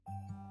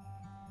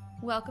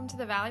Welcome to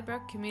the Valley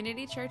Brook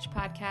Community Church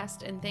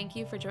podcast, and thank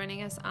you for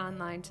joining us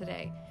online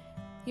today.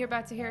 You're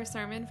about to hear a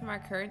sermon from our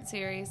current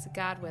series,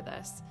 God With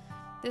Us.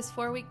 This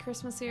 4-week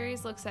Christmas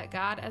series looks at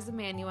God as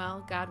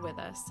Emmanuel, God with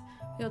us.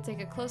 We'll take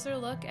a closer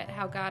look at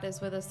how God is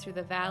with us through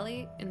the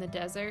valley, in the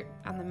desert,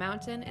 on the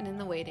mountain, and in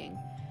the waiting.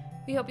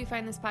 We hope you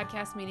find this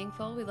podcast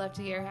meaningful. We'd love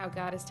to hear how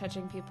God is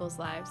touching people's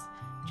lives.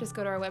 Just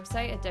go to our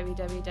website at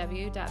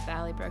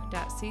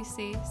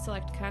www.valleybrook.cc,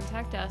 select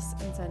Contact Us,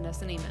 and send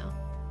us an email.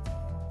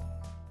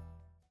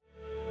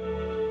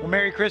 Well,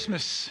 Merry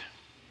Christmas.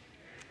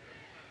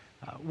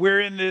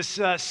 We're in this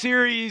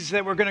series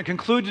that we're going to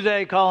conclude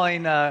today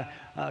calling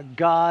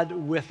God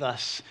With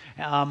Us.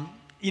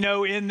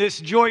 In this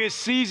joyous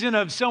season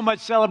of so much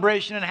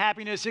celebration and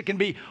happiness, it can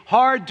be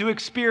hard to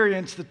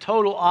experience the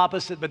total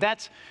opposite, but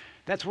that's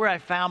where I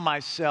found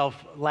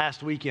myself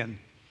last weekend.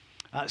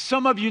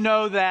 Some of you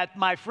know that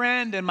my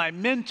friend and my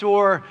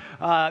mentor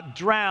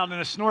drowned in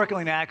a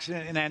snorkeling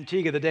accident in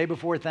Antigua the day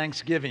before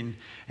Thanksgiving.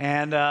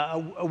 And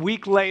a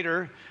week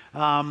later,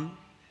 I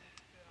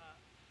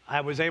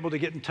was able to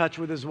get in touch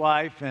with his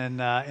wife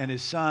and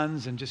his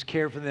sons and just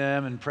care for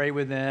them and pray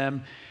with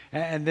them.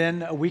 And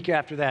then a week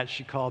after that,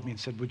 she called me and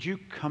said, "Would you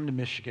come to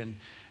Michigan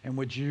and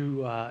would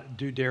you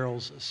do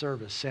Daryl's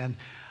service?" And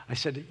I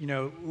said,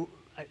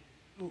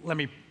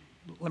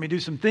 let me do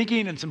some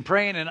thinking and some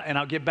praying, and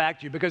I'll get back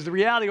to you. Because the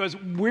reality was,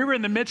 we were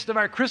in the midst of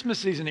our Christmas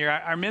season here.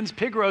 Our men's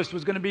pig roast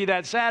was going to be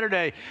that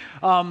Saturday,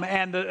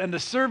 and the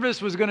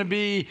service was going to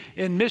be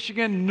in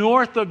Michigan,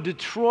 north of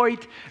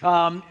Detroit,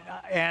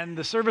 and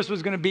the service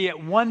was going to be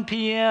at 1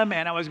 p.m.,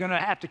 and I was going to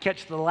have to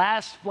catch the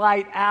last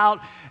flight out,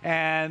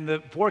 and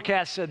the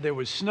forecast said there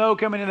was snow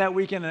coming in that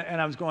weekend,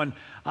 and I was going,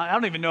 I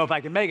don't even know if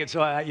I can make it.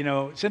 So,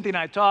 Cynthia and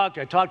I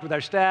talked with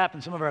our staff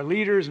and some of our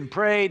leaders and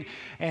prayed,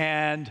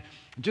 and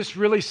just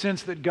really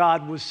sensed that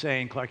God was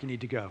saying, "Clark, you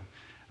need to go.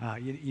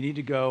 You need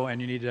to go,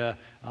 and you need to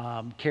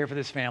care for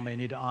this family. You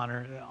need to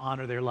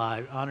honor their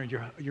life, honor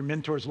your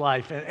mentor's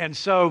life." And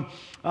so,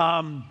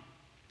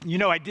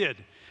 I did.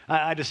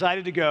 I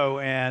decided to go,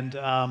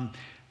 and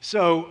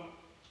so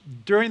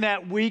during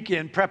that week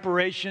in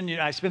preparation,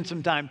 I spent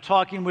some time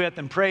talking with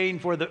and praying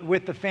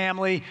with the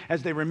family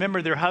as they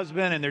remember their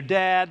husband and their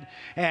dad.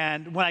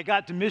 And when I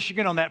got to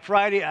Michigan on that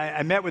Friday,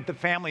 I met with the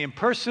family in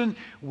person.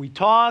 We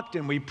talked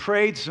and we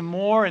prayed some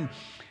more. And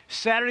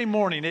Saturday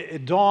morning,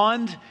 it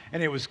dawned,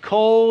 and it was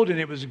cold and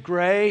it was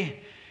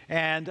gray.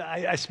 And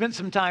I spent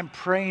some time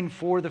praying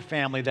for the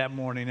family that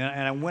morning,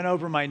 and I went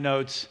over my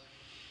notes.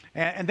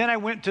 And then I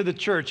went to the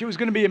church. It was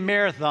going to be a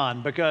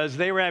marathon because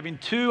they were having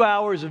 2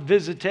 hours of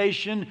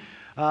visitation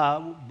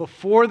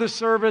before the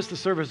service. The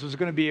service was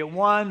going to be at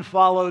 1,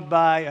 followed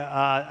by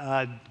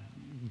a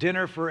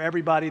dinner for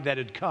everybody that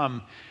had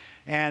come.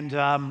 And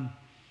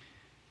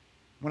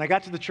when I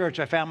got to the church,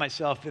 I found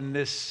myself in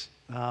this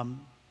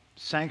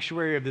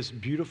sanctuary of this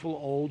beautiful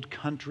old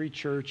country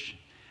church,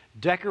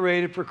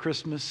 decorated for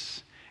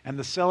Christmas and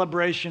the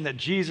celebration that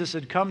Jesus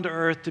had come to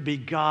earth to be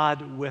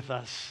God with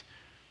us.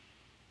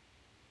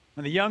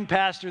 And the young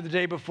pastor the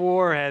day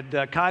before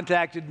had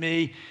contacted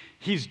me.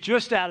 He's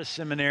just out of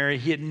seminary.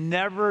 He had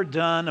never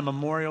done a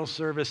memorial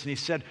service, and he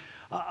said,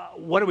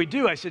 "What do we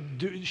do?" I said,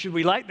 "Should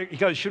we light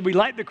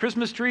the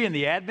Christmas tree and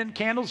the Advent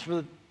candles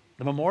for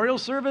the memorial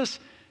service?"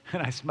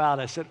 And I smiled.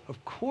 I said,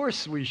 "Of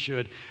course we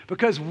should,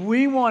 because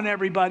we want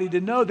everybody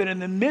to know that in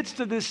the midst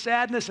of this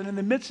sadness and in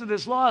the midst of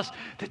this loss,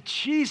 that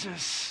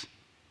Jesus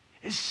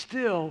is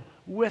still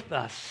with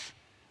us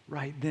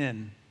right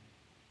then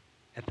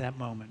at that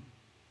moment."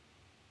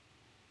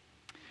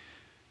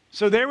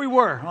 So there we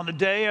were on the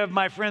day of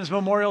my friend's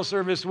memorial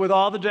service with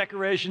all the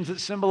decorations that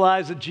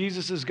symbolize that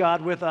Jesus is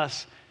God with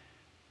us.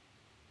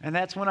 And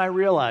that's when I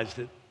realized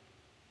it,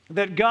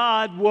 that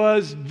God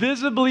was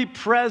visibly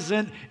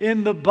present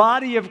in the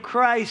body of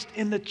Christ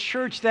in the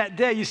church that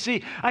day. You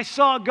see, I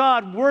saw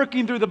God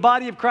working through the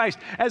body of Christ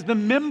as the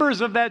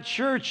members of that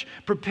church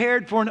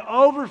prepared for an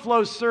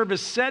overflow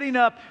service, setting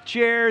up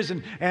chairs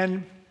and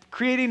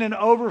creating an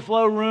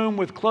overflow room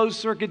with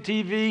closed-circuit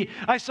TV.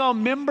 I saw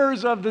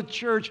members of the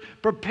church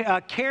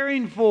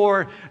caring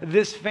for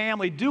this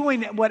family,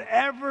 doing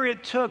whatever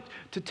it took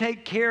to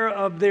take care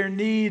of their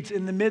needs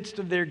in the midst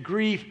of their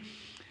grief.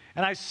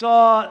 And I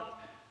saw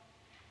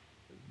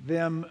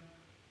them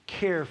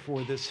care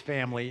for this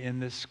family in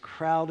this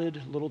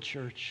crowded little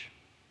church.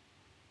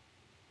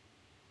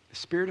 The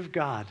Spirit of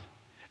God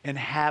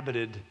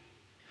inhabited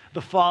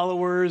the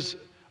followers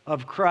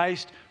of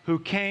Christ who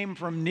came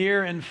from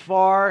near and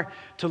far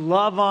to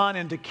love on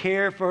and to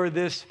care for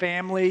this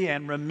family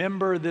and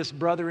remember this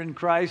brother in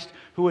Christ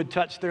who had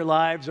touched their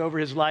lives over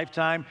his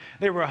lifetime.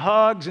 There were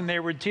hugs and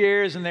there were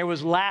tears and there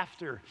was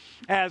laughter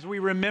as we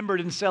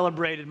remembered and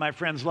celebrated my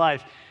friend's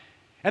life.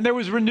 And there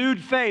was renewed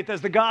faith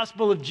as the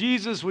gospel of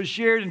Jesus was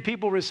shared and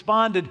people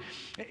responded.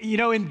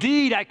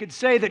 Indeed, I could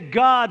say that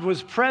God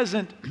was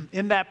present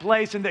in that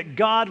place and that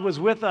God was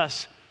with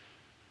us.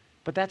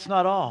 But that's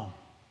not all.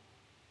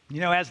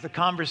 As the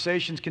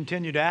conversations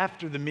continued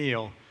after the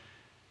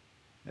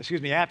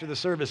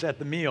service at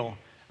the meal,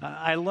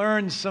 I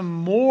learned some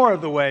more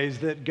of the ways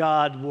that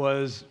God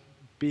was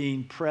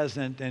being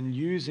present and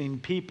using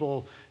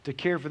people to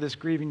care for this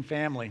grieving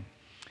family.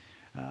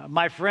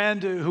 My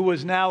friend, who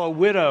was now a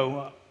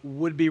widow,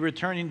 would be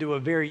returning to a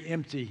very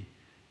empty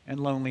and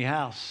lonely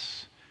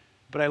house.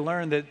 But I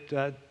learned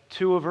that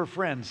two of her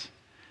friends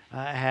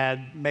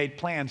had made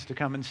plans to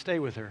come and stay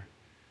with her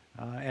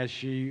as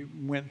she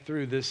went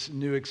through this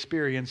new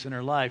experience in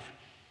her life.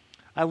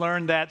 I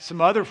learned that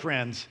some other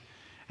friends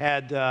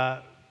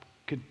had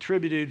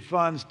contributed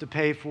funds to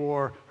pay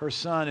for her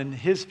son and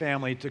his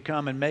family to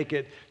come and make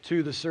it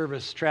to the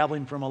service,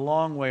 traveling from a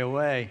long way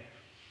away.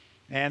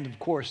 And of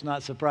course,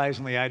 not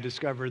surprisingly, I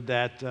discovered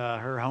that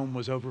her home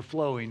was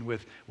overflowing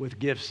with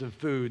gifts of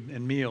food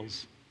and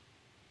meals.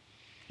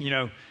 You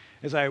know,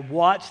 as I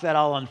watched that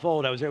all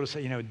unfold, I was able to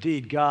say,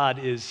 indeed, God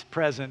is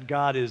present.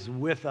 God is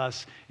with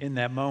us in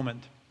that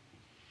moment.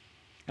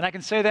 And I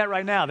can say that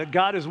right now, that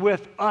God is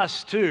with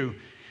us too.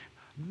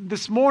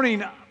 This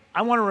morning,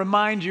 I want to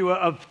remind you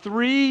of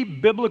 3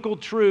 biblical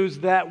truths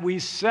that we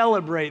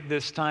celebrate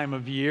this time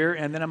of year,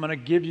 and then I'm going to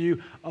give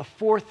you a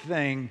 4th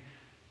thing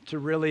to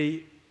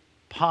really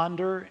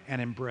ponder and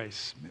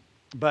embrace.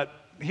 But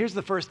here's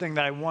the first thing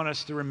that I want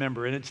us to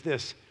remember, and it's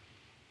this.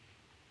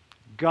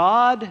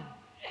 God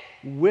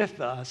with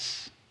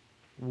us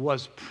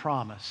was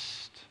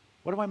promised.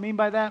 What do I mean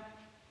by that?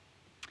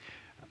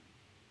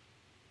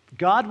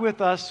 God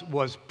with us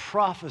was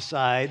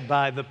prophesied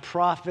by the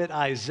prophet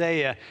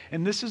Isaiah,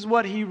 and this is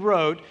what he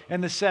wrote in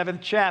the 7th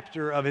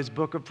chapter of his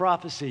book of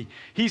prophecy.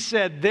 He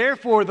said,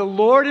 "Therefore the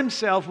Lord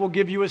himself will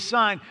give you a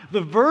sign.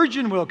 The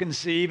virgin will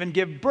conceive and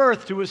give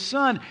birth to a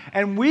son,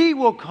 and we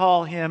will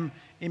call him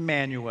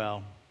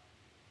Emmanuel."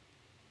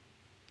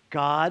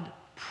 God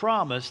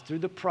promised through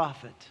the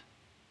prophet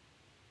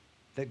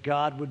that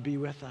God would be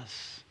with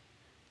us.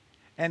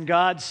 And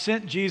God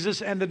sent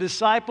Jesus, and the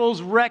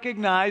disciples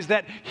recognized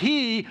that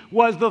he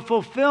was the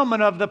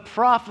fulfillment of the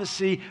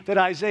prophecy that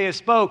Isaiah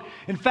spoke.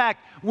 In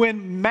fact,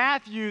 when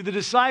Matthew, the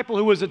disciple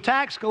who was a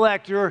tax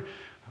collector,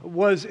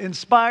 was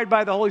inspired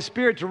by the Holy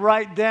Spirit to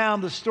write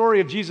down the story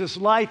of Jesus'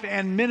 life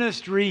and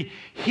ministry,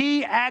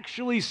 he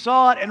actually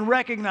saw it and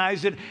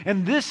recognized it.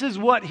 And this is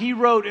what he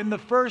wrote in the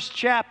 1st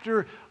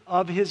chapter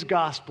of his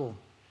gospel.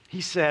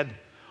 He said,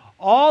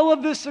 "All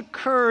of this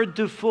occurred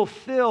to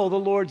fulfill the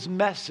Lord's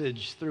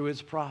message through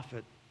his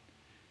prophet.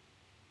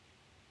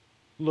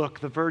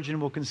 Look, the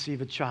virgin will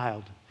conceive a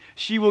child.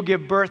 She will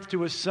give birth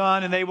to a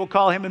son, and they will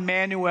call him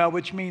Emmanuel,"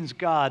 which means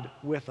God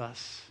with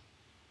us.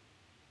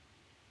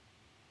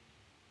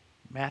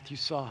 Matthew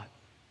saw it.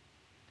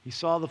 He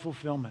saw the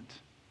fulfillment.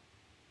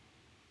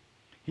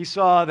 He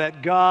saw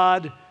that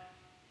God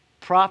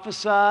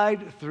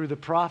prophesied through the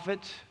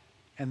prophet,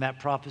 and that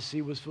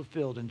prophecy was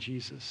fulfilled in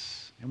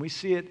Jesus. And we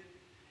see it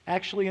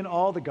actually in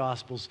all the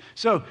Gospels.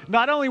 So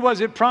not only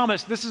was it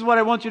promised, this is what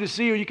I want you to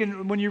see.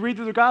 When you read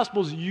through the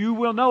Gospels, you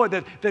will know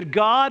it, that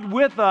God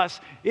with us,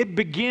 it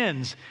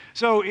begins.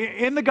 So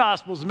in the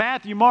Gospels,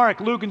 Matthew, Mark,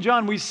 Luke, and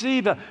John, we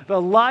see the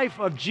life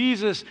of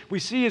Jesus. We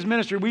see his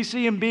ministry. We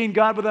see him being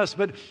God with us.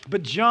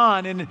 But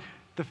John, in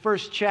the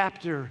 1st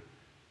chapter,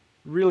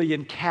 really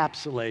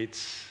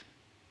encapsulates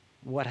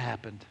what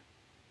happened.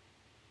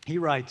 He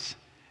writes,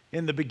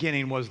 "In the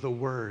beginning was the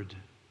Word,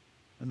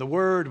 and the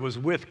Word was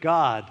with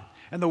God,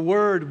 and the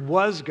Word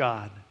was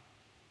God.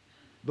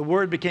 The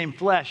Word became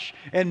flesh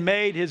and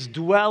made his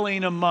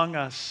dwelling among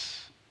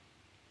us."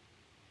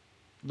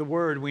 The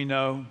Word, we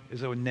know,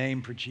 is a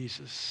name for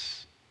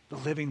Jesus, the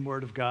living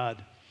Word of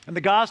God. And the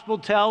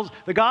Gospels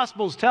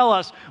tell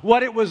us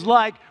what it was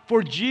like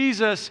for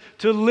Jesus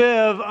to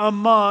live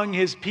among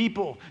his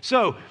people.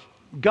 So,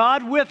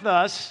 God with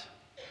us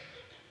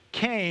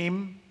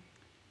came,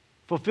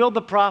 fulfilled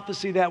the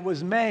prophecy that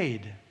was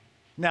made.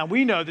 Now,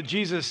 we know that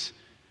Jesus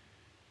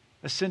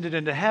ascended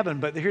into heaven,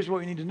 but here's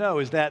what we need to know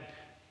is that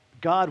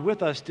God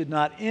with us did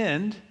not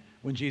end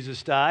when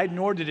Jesus died,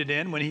 nor did it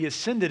end when he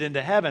ascended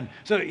into heaven.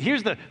 So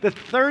here's the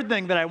 3rd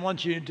thing that I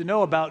want you to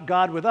know about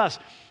God with us,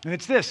 and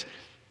it's this.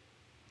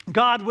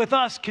 God with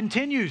us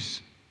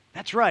continues.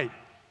 That's right.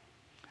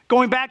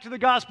 Going back to the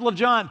Gospel of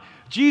John,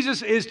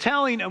 Jesus is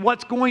telling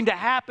what's going to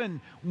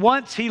happen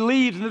once he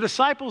leaves. And the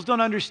disciples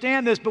don't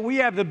understand this, but we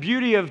have the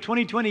beauty of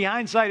 20/20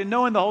 hindsight and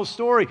knowing the whole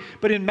story.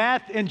 But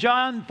in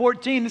John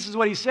 14, this is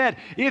what he said.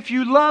 "If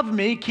you love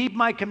me, keep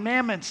my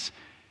commandments,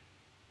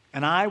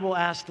 and I will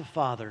ask the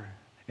Father,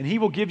 and he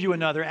will give you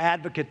another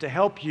advocate to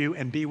help you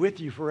and be with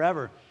you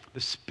forever,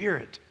 the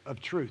Spirit of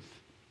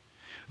truth.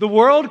 The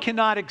world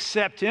cannot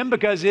accept him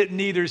because it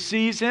neither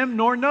sees him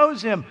nor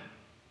knows him,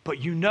 but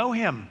you know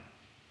him.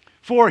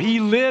 For he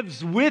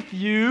lives with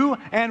you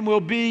and will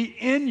be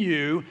in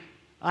you.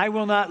 I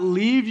will not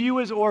leave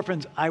you as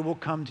orphans. I will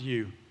come to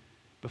you.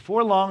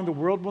 Before long, the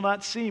world will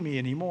not see me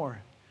anymore,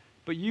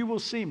 but you will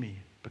see me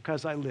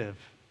because I live.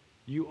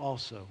 You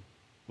also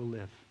will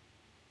live."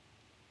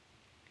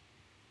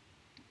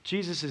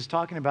 Jesus is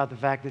talking about the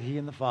fact that he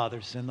and the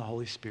Father send the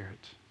Holy Spirit.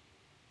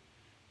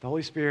 The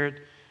Holy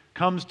Spirit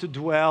comes to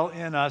dwell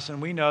in us,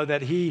 and we know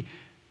that he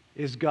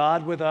is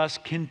God with us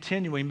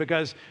continuing,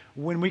 because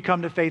when we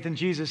come to faith in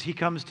Jesus, he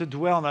comes to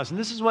dwell in us. And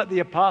this is what the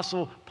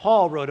Apostle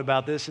Paul wrote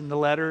about this in the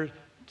letter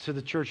to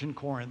the church in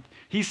Corinth.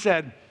 He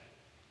said,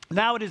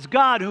 "Now it is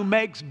God who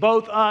makes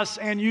both us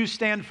and you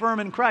stand firm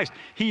in Christ.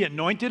 He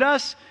anointed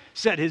us,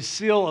 set his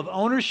seal of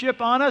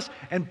ownership on us,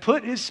 and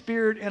put his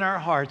Spirit in our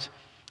hearts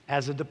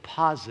as a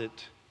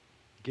deposit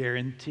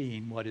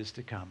guaranteeing what is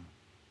to come."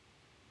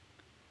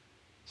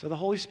 So the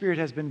Holy Spirit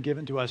has been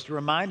given to us to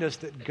remind us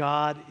that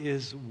God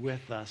is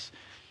with us.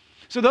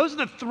 So those are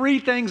the three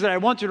things that I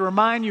want to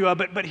remind you of,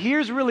 but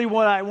here's really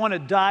what I want to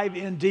dive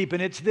in deep,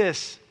 and it's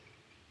this.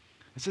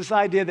 It's this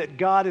idea that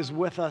God is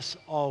with us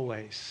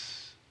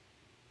always.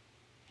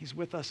 He's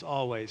with us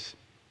always.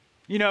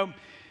 You know,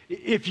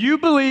 if you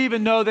believe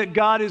and know that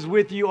God is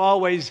with you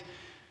always,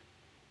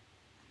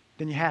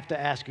 then you have to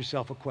ask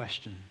yourself a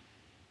question.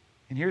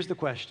 And here's the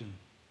question.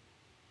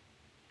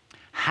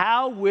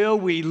 How will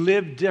we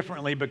live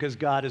differently because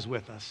God is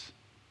with us?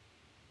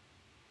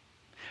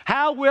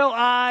 How will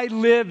I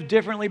live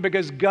differently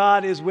because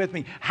God is with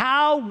me?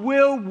 How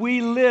will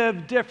we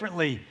live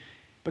differently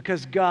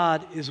because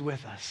God is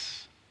with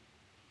us?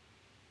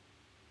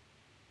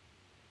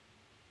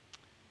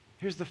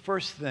 Here's the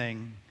first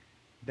thing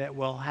that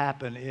will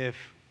happen if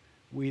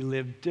we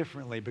live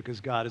differently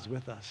because God is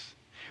with us.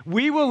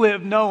 We will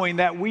live knowing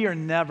that we are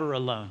never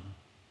alone.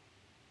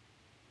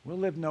 We'll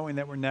live knowing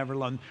that we're never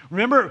alone.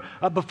 Remember,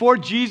 before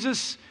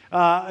Jesus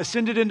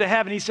ascended into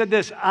heaven, he said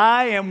this,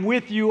 "I am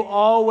with you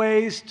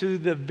always to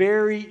the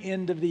very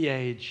end of the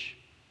age."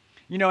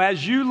 You know,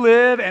 as you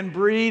live and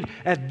breathe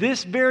at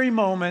this very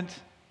moment,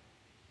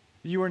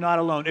 you are not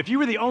alone. If you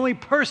were the only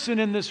person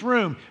in this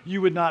room, you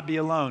would not be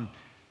alone.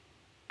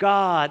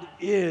 God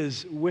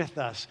is with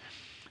us.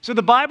 So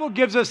the Bible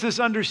gives us this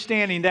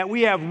understanding that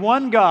we have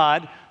one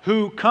God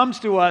who comes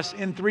to us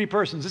in three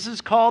persons. This is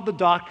called the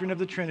doctrine of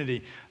the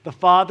Trinity, the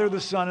Father,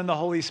 the Son, and the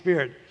Holy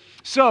Spirit.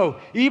 So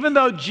even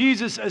though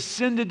Jesus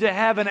ascended to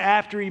heaven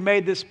after he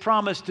made this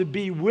promise to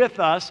be with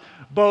us,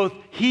 both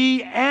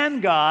he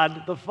and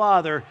God, the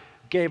Father,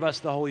 gave us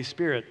the Holy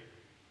Spirit.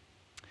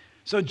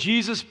 So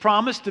Jesus'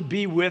 promise to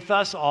be with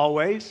us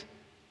always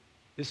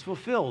is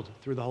fulfilled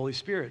through the Holy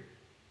Spirit.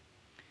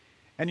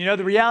 And you know,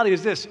 the reality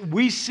is this.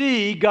 We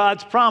see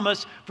God's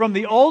promise from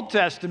the Old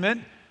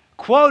Testament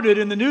quoted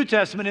in the New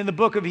Testament in the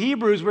book of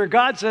Hebrews, where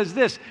God says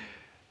this,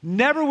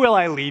 "Never will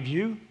I leave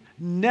you,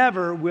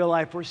 never will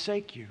I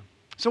forsake you."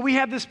 So we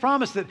have this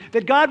promise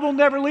that God will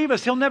never leave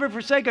us. He'll never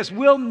forsake us.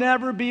 We'll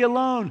never be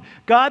alone.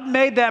 God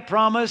made that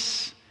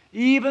promise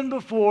even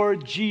before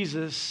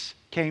Jesus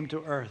came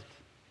to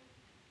earth.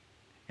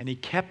 And he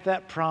kept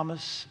that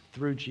promise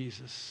through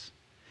Jesus.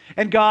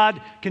 And God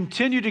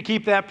continued to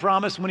keep that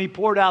promise when he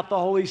poured out the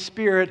Holy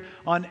Spirit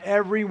on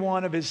every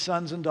one of his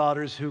sons and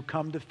daughters who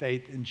come to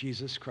faith in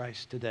Jesus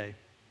Christ today.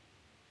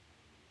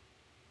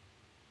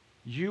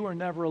 You are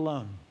never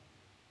alone.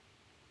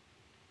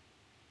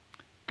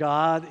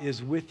 God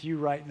is with you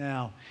right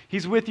now.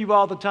 He's with you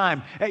all the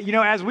time. You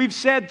know, as we've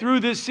said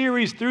through this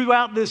series,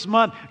 throughout this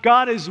month,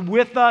 God is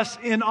with us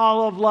in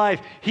all of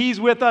life. He's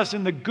with us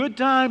in the good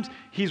times.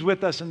 He's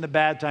with us in the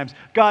bad times.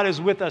 God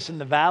is with us in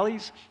the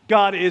valleys.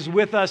 God is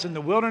with us in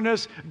the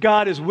wilderness.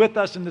 God is with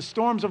us in the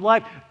storms of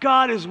life.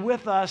 God is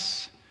with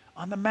us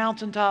on the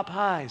mountaintop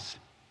highs.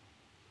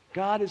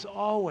 God is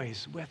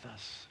always with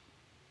us.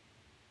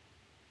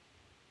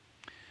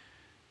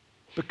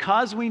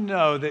 Because we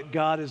know that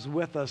God is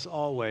with us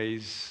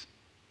always,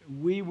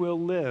 we will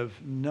live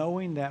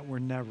knowing that we're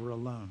never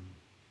alone.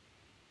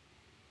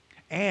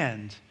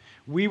 And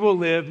we will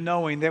live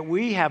knowing that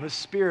we have a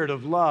spirit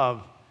of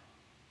love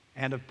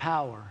and of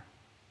power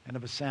and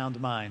of a sound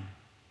mind.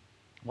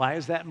 Why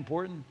is that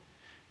important?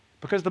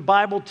 Because the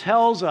Bible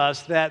tells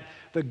us that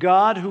the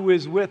God who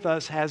is with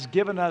us has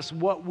given us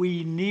what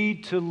we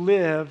need to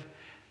live,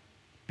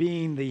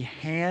 being the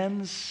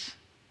hands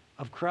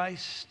of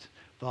Christ,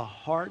 the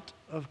heart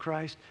of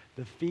Christ,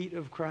 the feet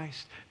of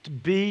Christ, to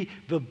be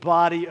the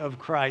body of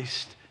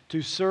Christ,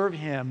 to serve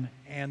him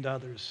and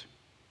others.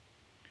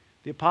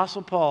 The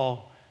Apostle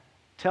Paul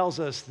tells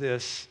us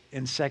this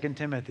in 2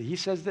 Timothy. He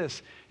says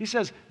this. He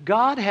says,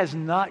 God has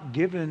not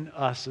given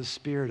us a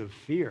spirit of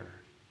fear,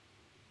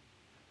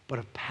 but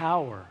of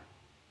power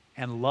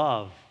and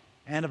love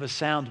and of a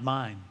sound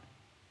mind.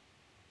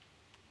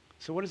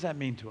 So what does that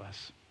mean to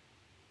us?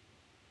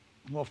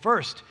 Well,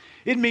 first,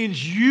 it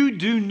means you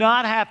do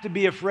not have to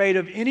be afraid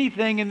of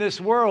anything in this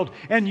world,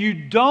 and you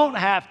don't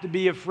have to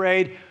be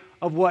afraid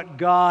of what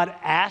God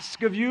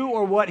asks of you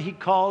or what he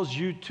calls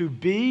you to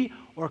be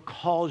or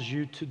calls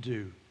you to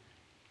do.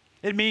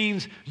 It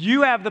means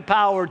you have the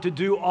power to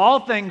do all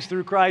things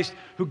through Christ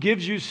who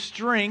gives you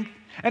strength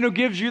and who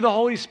gives you the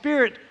Holy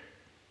Spirit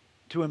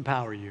to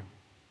empower you.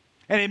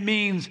 And it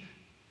means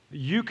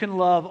you can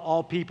love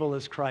all people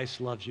as Christ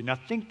loves you. Now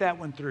think that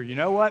one through. You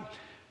know what?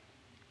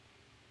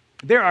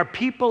 There are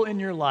people in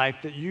your life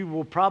that you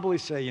will probably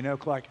say, you know,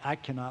 Clark, I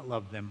cannot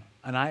love them.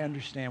 And I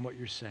understand what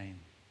you're saying.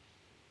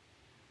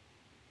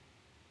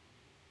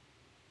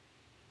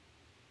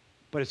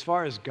 But as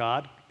far as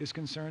God is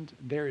concerned,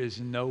 there is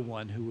no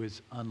one who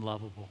is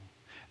unlovable.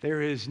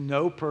 There is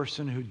no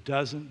person who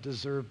doesn't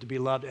deserve to be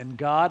loved. And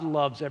God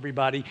loves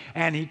everybody.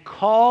 And he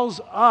calls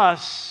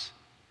us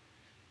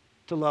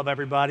to love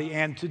everybody,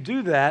 and to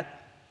do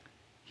that,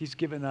 he's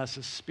given us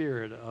a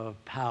spirit of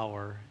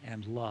power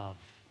and love.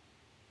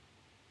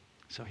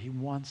 So he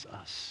wants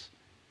us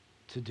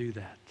to do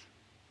that.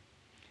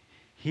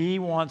 He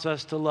wants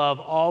us to love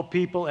all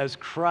people as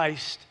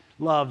Christ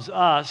loves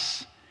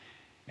us,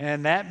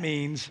 and that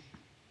means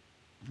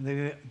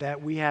that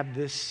we have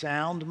this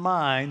sound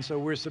mind, so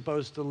we're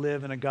supposed to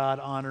live in a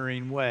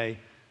God-honoring way,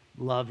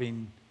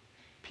 loving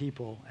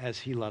people as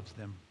he loves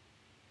them.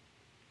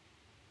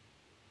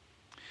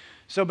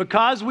 So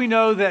because we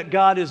know that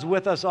God is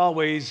with us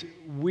always,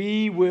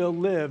 we will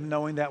live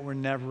knowing that we're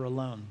never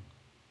alone.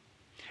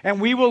 And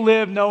we will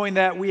live knowing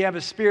that we have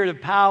a spirit of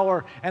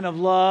power and of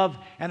love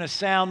and a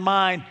sound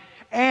mind.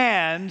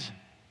 And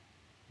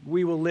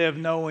we will live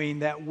knowing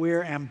that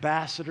we're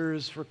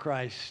ambassadors for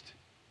Christ.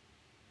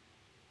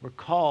 We're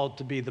called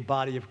to be the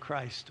body of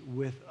Christ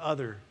with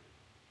other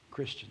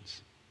Christians.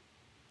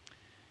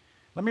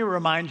 Let me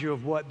remind you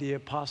of what the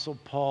Apostle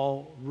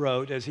Paul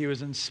wrote as he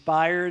was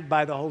inspired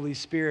by the Holy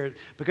Spirit,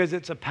 because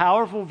it's a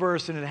powerful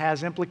verse and it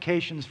has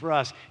implications for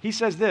us. He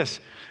says this: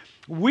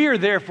 "We are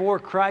therefore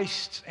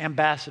Christ's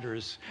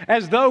ambassadors,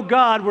 as though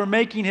God were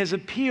making his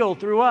appeal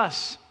through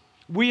us.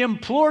 We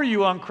implore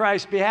you on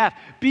Christ's behalf,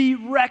 be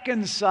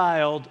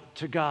reconciled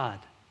to God."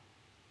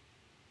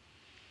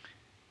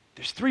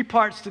 There's three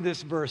parts to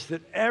this verse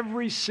that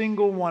every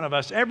single one of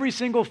us, every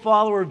single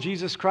follower of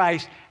Jesus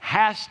Christ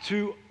has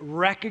to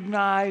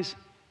recognize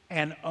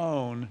and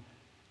own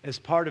as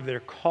part of their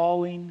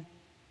calling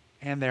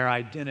and their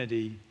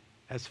identity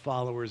as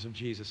followers of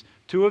Jesus.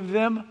 Two of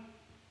them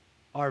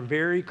are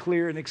very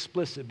clear and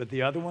explicit, but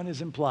the other one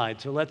is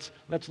implied. So let's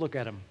look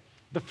at them.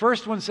 The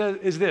first one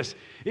is this: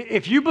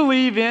 if you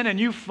believe in and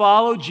you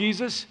follow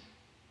Jesus,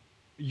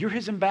 you're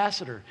his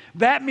ambassador.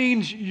 That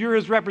means you're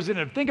his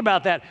representative. Think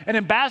about that. An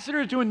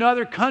ambassador to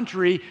another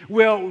country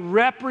will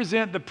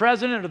represent the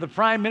president or the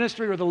prime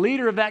minister or the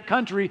leader of that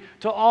country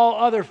to all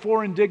other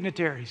foreign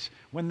dignitaries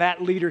when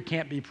that leader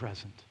can't be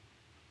present.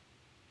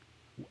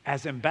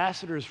 As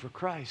ambassadors for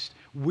Christ,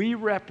 we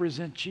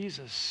represent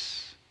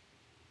Jesus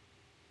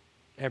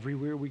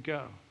everywhere we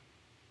go.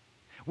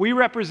 We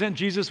represent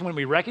Jesus when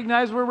we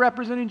recognize we're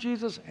representing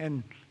Jesus,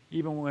 and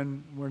even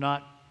when we're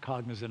not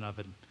cognizant of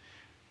it.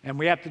 And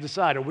we have to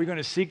decide, are we going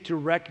to seek to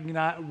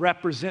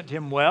represent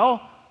him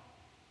well?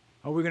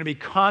 Are we going to be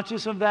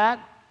conscious of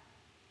that?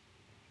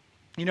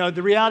 You know,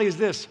 the reality is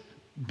this: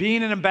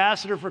 being an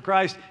ambassador for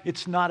Christ,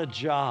 it's not a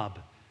job.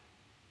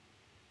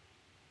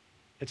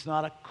 It's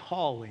not a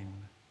calling.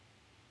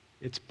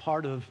 It's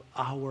part of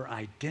our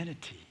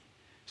identity.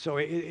 So,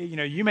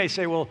 you may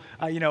say, well,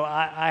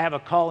 I have a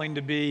calling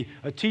to be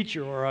a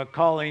teacher or a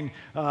calling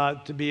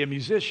to be a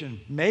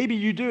musician. Maybe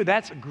you do.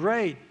 That's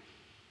great.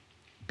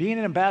 Being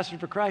an ambassador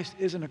for Christ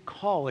isn't a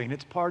calling.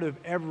 It's part of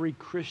every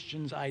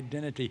Christian's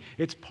identity.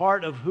 It's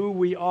part of who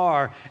we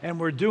are, and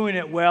we're doing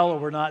it well or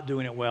we're not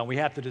doing it well. We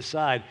have to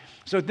decide.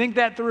 So think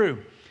that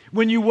through.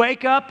 When you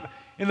wake up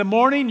in the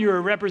morning, you're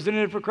a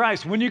representative for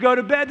Christ. When you go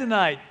to bed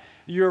tonight,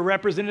 you're a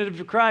representative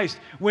for Christ.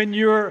 When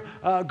you're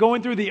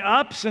going through the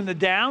ups and the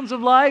downs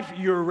of life,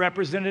 you're a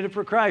representative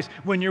for Christ.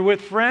 When you're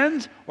with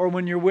friends or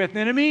when you're with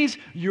enemies,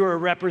 you're a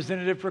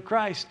representative for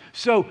Christ.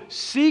 So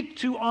seek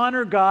to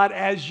honor God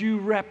as you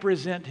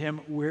represent him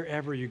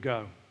wherever you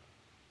go.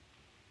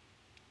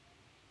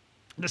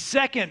 The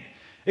second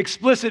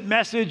explicit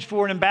message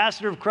for an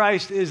ambassador of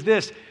Christ is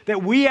this: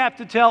 that we have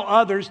to tell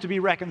others to be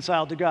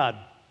reconciled to God.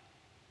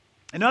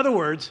 In other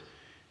words,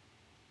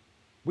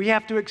 we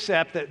have to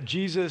accept that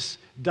Jesus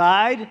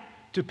died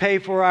to pay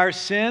for our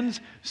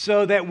sins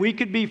so that we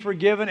could be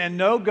forgiven and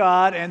know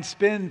God and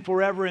spend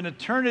forever in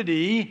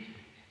eternity,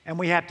 and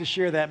we have to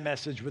share that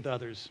message with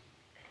others.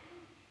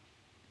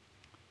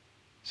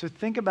 So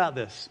think about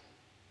this.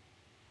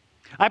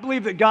 I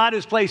believe that God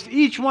has placed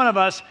each one of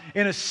us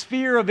in a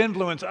sphere of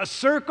influence, a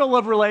circle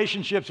of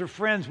relationships or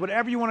friends,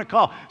 whatever you want to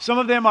call. Some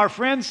of them are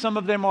friends, some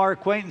of them are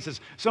acquaintances.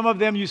 Some of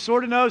them you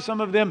sort of know,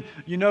 some of them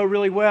you know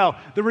really well.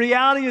 The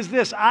reality is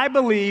this: I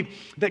believe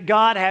that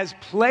God has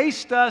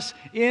placed us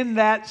in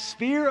that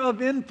sphere of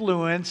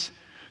influence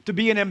to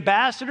be an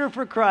ambassador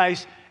for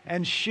Christ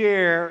and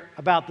share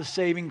about the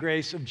saving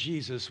grace of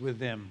Jesus with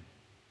them.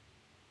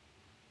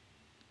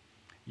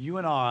 You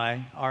and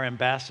I are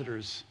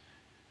ambassadors.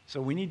 So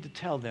we need to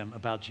tell them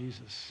about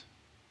Jesus.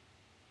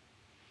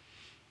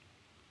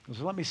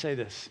 So let me say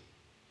this.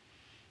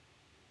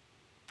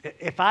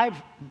 If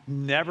I've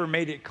never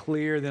made it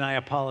clear, then I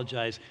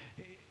apologize.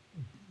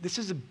 This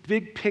is a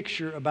big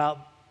picture about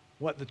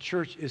what the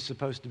church is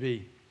supposed to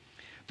be.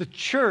 The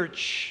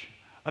church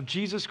of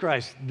Jesus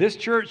Christ, this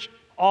church,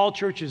 all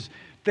churches,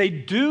 they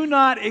do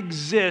not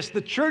exist.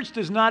 The church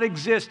does not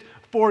exist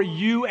for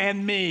you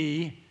and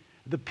me,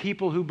 the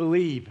people who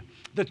believe.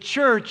 The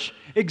church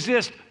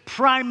exists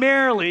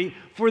primarily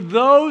for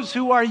those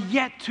who are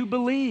yet to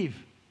believe.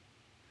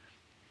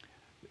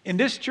 In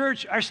this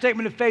church, our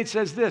statement of faith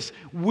says this: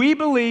 we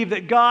believe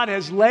that God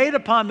has laid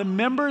upon the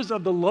members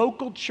of the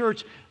local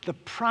church the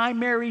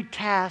primary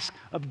task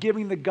of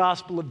giving the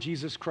gospel of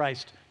Jesus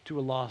Christ to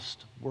a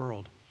lost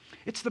world.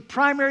 It's the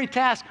primary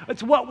task.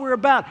 It's what we're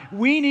about.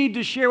 We need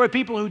to share with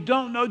people who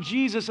don't know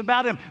Jesus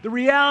about him. The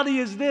reality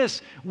is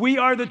this: we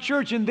are the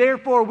church, and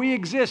therefore we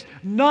exist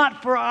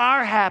not for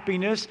our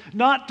happiness,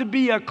 not to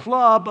be a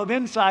club of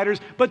insiders,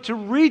 but to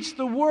reach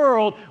the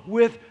world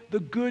with the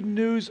good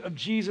news of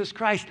Jesus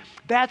Christ.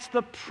 That's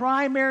the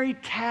primary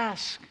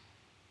task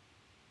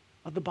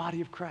of the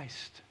body of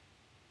Christ.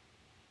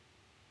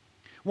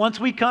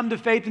 Once we come to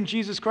faith in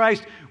Jesus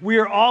Christ, we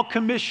are all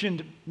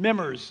commissioned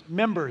members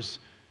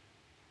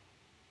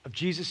of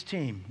Jesus'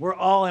 team. We're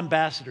all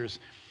ambassadors.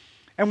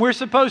 And we're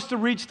supposed to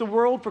reach the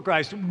world for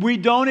Christ. We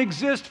don't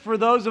exist for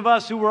those of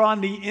us who are on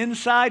the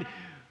inside.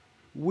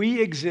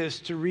 We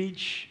exist to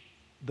reach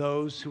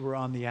those who are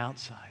on the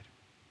outside.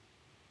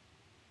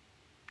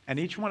 And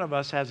each one of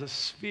us has a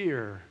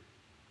sphere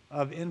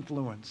of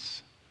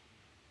influence,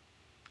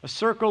 a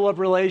circle of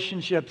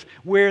relationships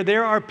where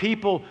there are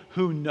people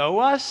who know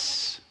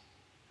us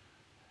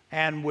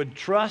and would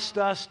trust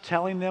us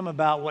telling them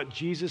about what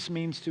Jesus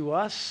means to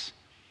us.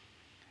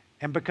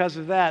 And because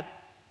of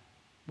that,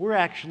 we're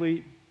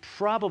actually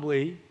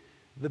probably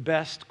the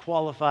best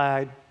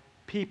qualified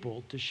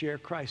people to share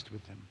Christ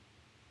with them.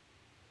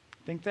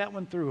 Think that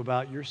one through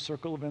about your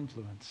circle of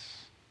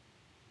influence.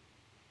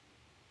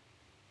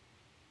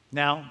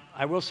 Now,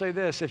 I will say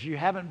this: if you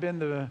haven't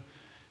been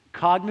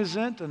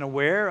cognizant and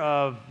aware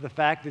of the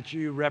fact that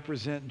you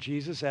represent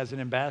Jesus as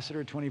an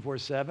ambassador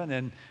 24/7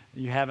 and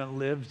you haven't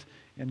lived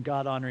in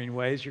God-honoring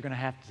ways, you're going to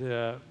have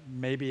to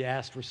maybe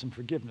ask for some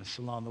forgiveness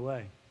along the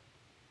way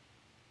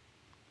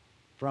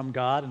from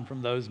God and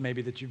from those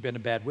maybe that you've been a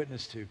bad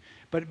witness to.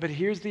 But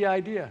here's the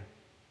idea.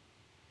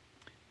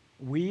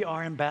 We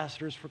are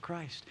ambassadors for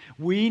Christ.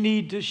 We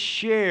need to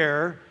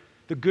share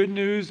the good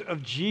news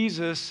of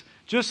Jesus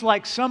just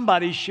like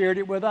somebody shared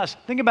it with us.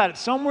 Think about it.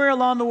 Somewhere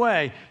along the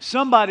way,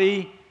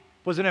 somebody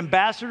was an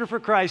ambassador for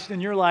Christ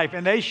in your life,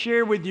 and they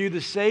shared with you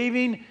the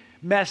saving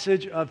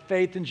message of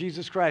faith in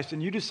Jesus Christ.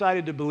 And you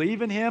decided to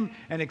believe in him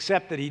and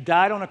accept that he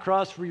died on a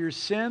cross for your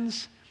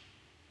sins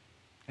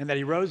and that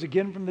he rose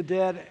again from the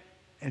dead,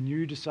 and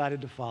you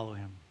decided to follow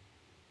him.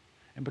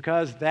 And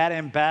because that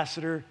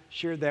ambassador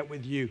shared that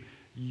with you,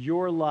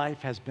 your life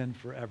has been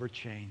forever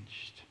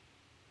changed.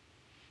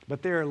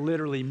 But there are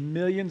literally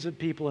millions of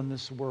people in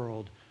this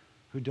world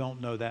who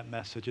don't know that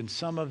message. And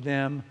some of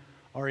them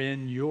are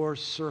in your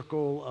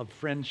circle of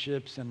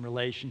friendships and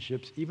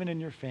relationships, even in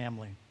your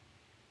family.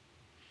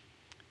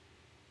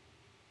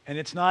 And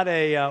it's not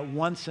a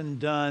once and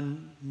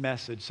done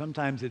message.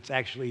 Sometimes it's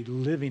actually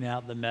living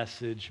out the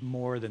message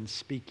more than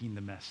speaking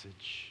the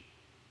message.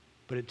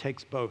 But it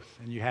takes both,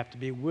 and you have to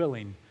be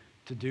willing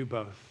to do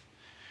both.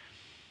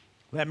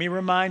 Let me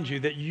remind you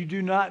that you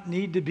do not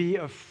need to be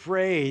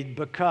afraid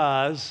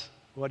because,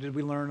 what did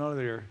we learn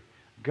earlier?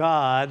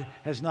 God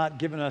has not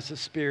given us a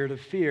spirit of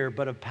fear,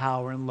 but of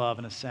power and love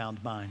and a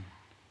sound mind.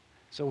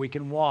 So we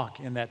can walk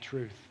in that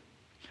truth.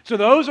 So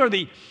those are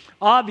the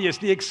obvious,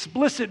 the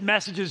explicit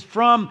messages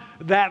from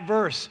that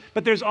verse.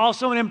 But there's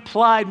also an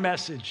implied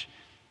message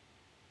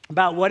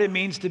about what it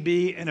means to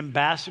be an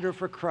ambassador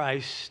for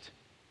Christ,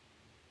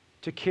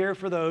 to care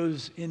for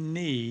those in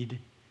need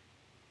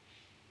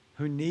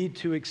who need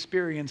to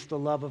experience the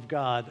love of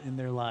God in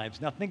their lives.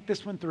 Now think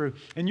this one through.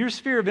 In your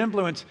sphere of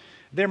influence,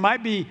 there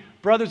might be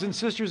brothers and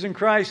sisters in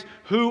Christ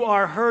who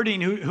are hurting,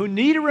 who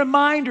need a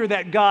reminder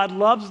that God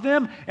loves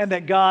them and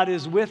that God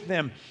is with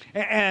them.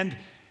 And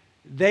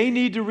they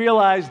need to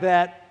realize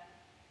that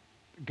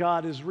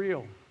God is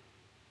real.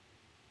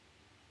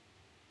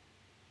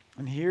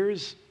 And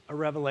here's a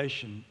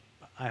revelation,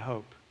 I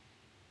hope.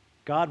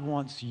 God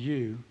wants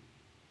you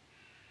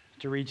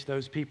to reach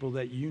those people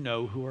that you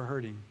know who are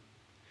hurting.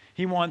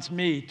 He wants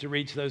me to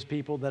reach those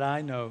people that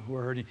I know who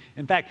are hurting.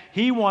 In fact,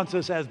 he wants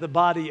us as the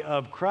body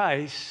of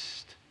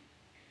Christ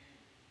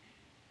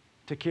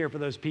to care for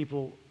those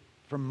people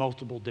from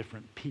multiple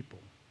different people.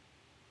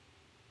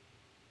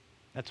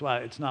 That's why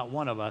it's not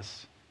one of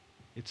us,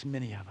 it's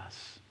many of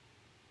us.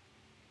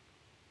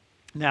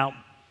 Now,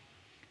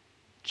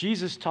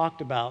 Jesus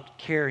talked about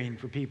caring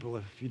for people.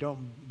 If you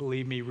don't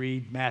believe me,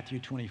 read Matthew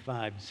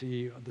 25.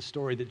 See the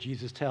story that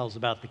Jesus tells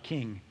about the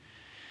king.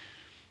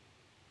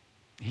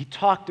 He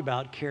talked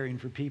about caring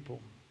for people.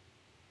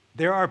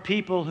 There are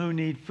people who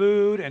need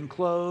food and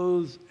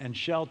clothes and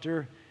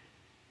shelter,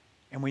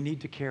 and we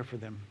need to care for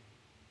them.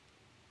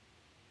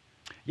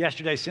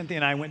 Yesterday, Cynthia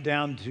and I went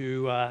down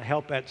to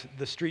help at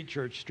the Street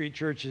Church. Street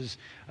Church is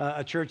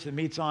a church that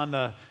meets on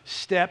the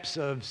steps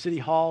of City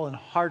Hall in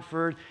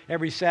Hartford.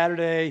 Every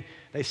Saturday,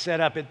 they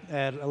set up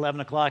at 11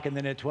 o'clock, and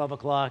then at 12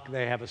 o'clock,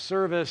 they have a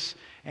service,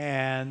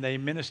 and they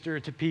minister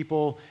to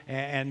people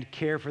and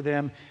care for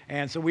them.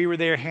 And so we were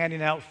there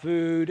handing out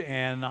food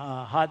and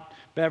hot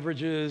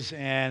beverages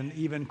and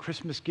even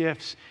Christmas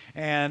gifts.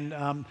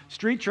 And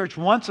Street Church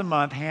once a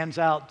month hands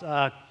out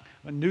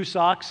new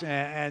socks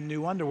and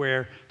new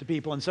underwear to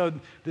people. And so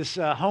this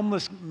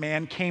homeless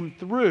man came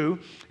through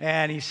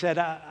and he said,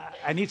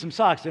 I need some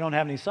socks. They don't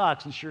have any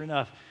socks. And sure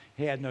enough,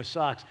 he had no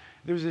socks.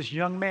 There was this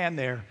young man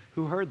there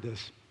who heard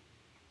this.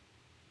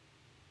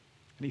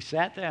 And he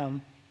sat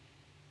down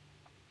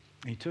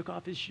And he took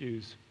off his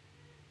shoes.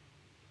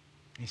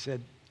 He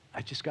said,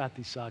 I just got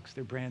these socks.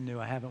 They're brand new.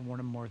 I haven't worn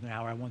them more than an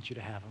hour. I want you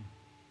to have them.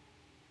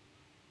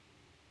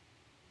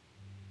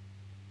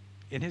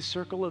 In his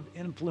circle of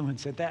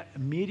influence at that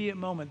immediate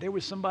moment, there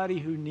was somebody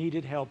who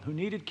needed help, who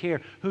needed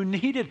care, who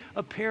needed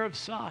a pair of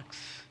socks.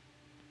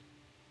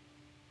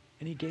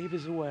 And he gave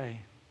his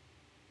away.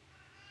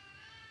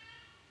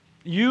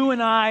 You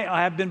and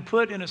I have been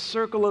put in a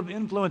circle of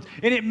influence.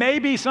 And it may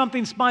be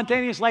something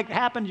spontaneous like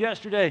happened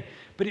yesterday,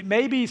 but it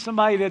may be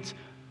somebody that's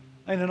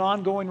in an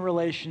ongoing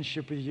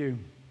relationship with you.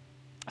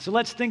 So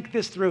let's think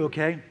this through,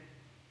 okay?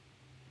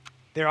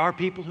 There are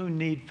people who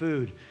need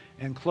food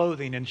and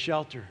clothing and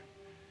shelter.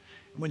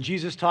 When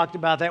Jesus talked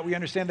about that, we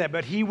understand that.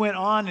 But he went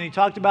on and he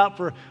talked about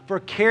for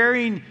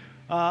caring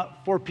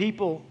for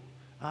people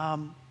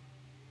and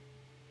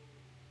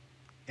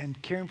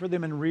caring for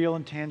them in real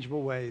and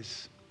tangible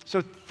ways.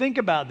 So think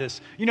about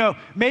this. You know,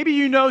 maybe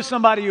you know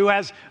somebody who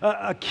has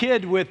a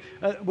kid with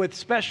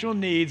special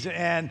needs,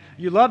 and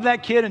you love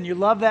that kid and you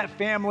love that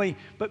family,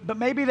 but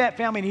maybe that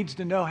family needs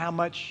to know how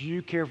much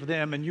you care for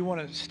them, and you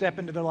want to step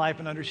into their life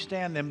and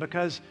understand them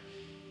because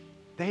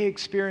they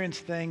experience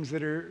things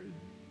that are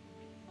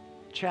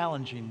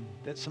challenging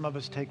that some of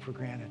us take for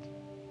granted.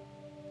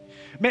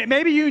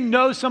 Maybe you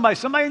know somebody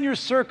in your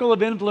circle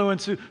of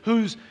influence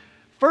whose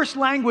first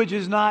language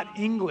is not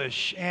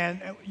English,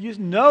 and you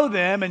know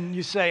them and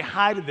you say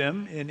hi to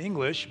them in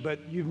English,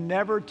 but you've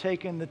never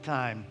taken the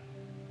time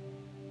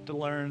to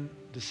learn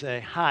to say,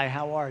 hi,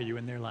 how are you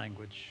in their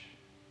language.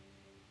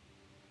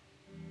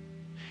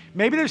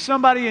 Maybe there's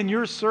somebody in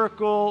your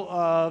circle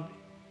of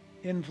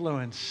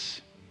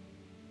influence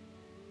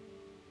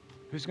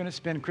who's going to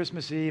spend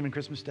Christmas Eve and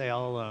Christmas Day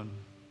all alone.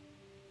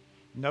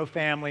 No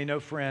family, no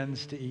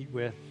friends to eat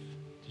with,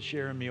 to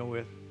share a meal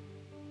with.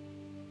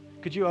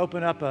 Could you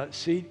open up a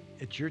seat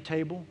at your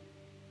table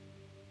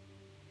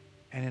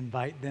and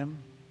invite them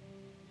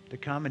to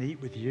come and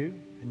eat with you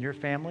and your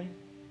family?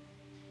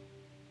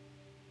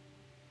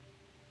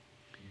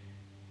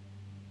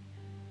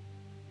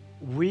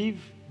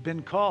 We've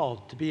been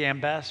called to be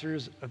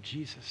ambassadors of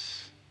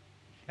Jesus.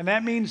 And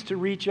that means to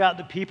reach out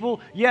to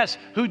people, yes,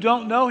 who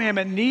don't know him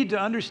and need to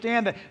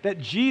understand that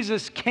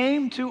Jesus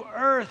came to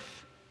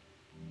earth,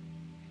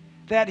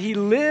 that he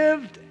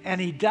lived and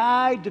he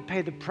died to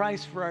pay the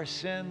price for our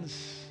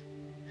sins,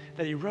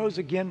 that he rose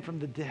again from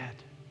the dead,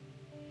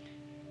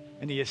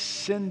 and he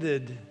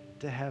ascended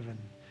to heaven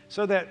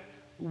so that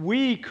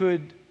we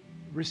could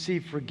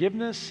receive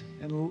forgiveness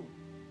and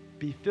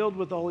be filled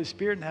with the Holy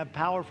Spirit and have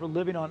power for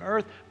living on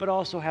earth, but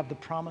also have the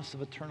promise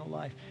of eternal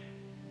life.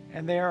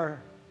 And there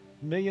are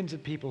millions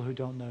of people who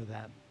don't know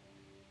that.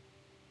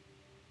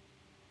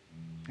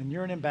 And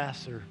you're an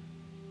ambassador.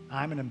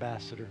 I'm an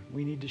ambassador.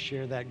 We need to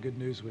share that good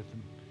news with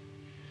them.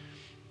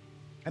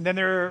 And then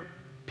there are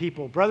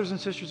people, brothers and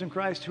sisters in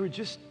Christ, who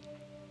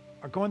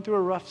are going through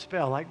a rough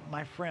spell, like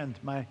my friend,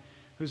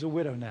 who's a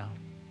widow now.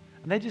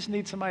 And they just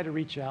need somebody to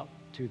reach out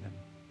to them.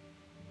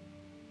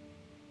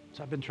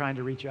 So I've been trying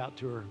to reach out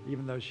to her,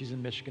 even though she's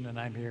in Michigan and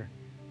I'm here.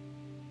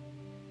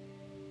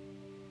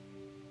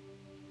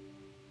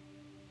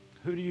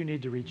 Who do you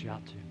need to reach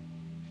out to?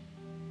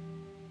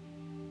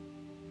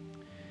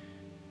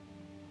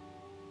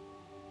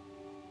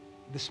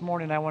 This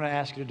morning, I want to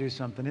ask you to do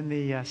something. In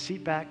the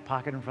seat back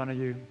pocket in front of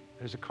you,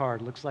 there's a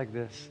card. Looks like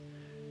this.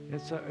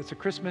 It's a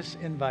Christmas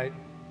invite.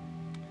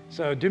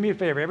 So do me a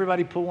favor.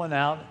 Everybody pull one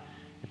out.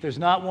 If there's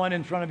not one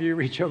in front of you,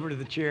 reach over to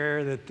the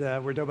chair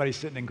where nobody's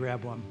sitting and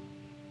grab one.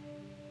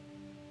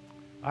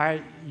 All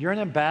right, you're an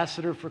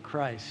ambassador for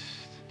Christ.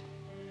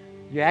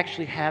 You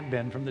actually have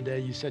been from the day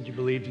you said you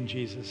believed in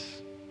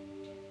Jesus.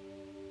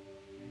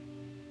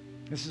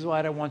 This is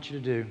what I want you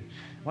to do.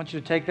 I want you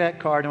to take that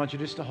card. I want you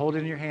just to hold it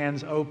in your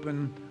hands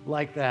open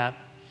like that.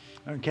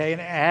 Okay,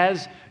 and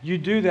as you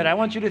do that, I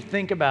want you to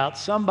think about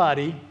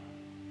somebody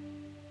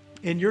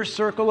in your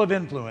circle of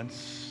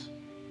influence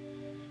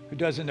who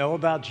doesn't know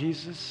about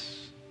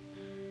Jesus,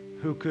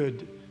 who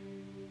could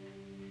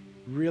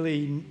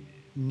really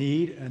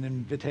need an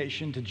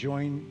invitation to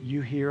join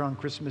you here on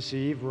Christmas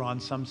Eve or on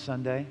some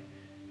Sunday.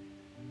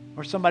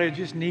 Or somebody who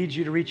just needs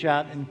you to reach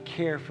out and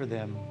care for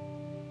them.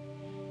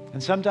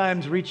 And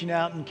sometimes reaching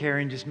out and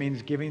caring just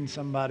means giving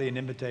somebody an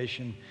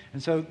invitation.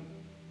 And so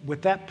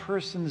with that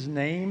person's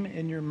name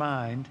in your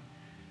mind,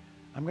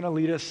 I'm going to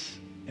lead us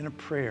in a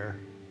prayer.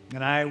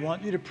 And I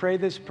want you to pray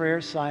this prayer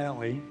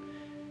silently.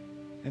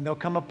 And there'll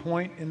come a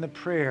point in the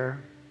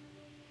prayer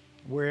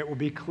where it will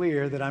be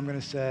clear that I'm going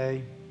to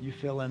say, you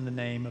fill in the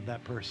name of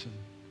that person.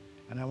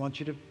 And I want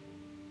you to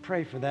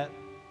pray for that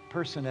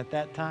person at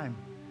that time.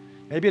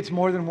 Maybe it's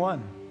more than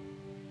one.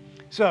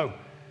 So,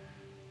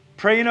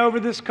 praying over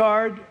this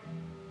card,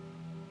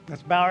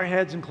 let's bow our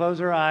heads and close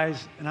our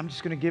eyes, and I'm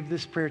just going to give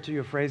this prayer to you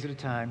a phrase at a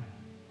time.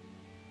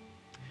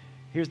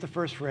 Here's the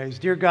first phrase.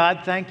 Dear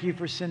God, thank you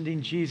for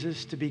sending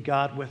Jesus to be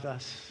God with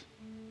us.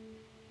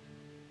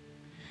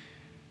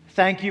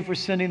 Thank you for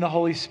sending the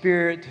Holy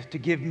Spirit to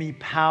give me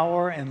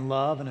power and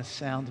love and a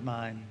sound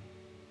mind.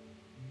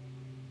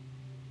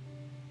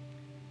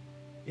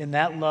 In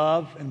that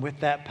love and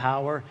with that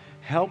power,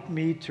 Help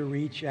me to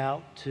reach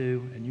out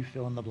to, and you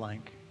fill in the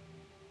blank.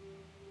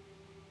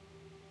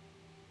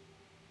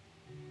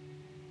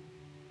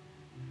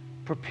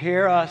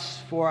 Prepare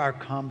us for our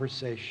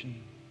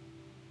conversation.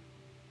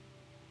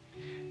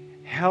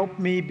 Help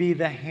me be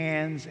the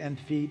hands and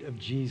feet of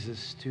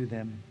Jesus to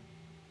them.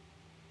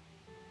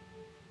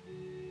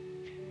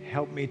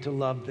 Help me to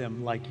love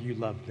them like you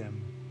love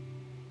them.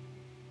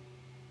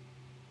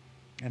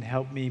 And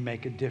help me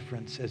make a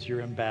difference as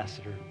your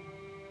ambassador.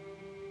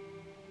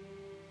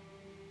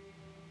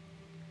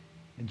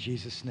 In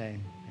Jesus'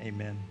 name,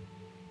 amen.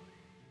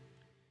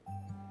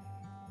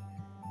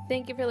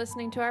 Thank you for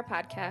listening to our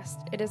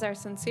podcast. It is our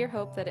sincere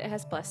hope that it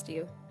has blessed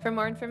you. For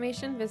more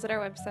information, visit our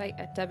website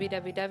at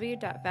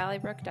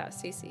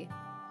www.valleybrook.cc.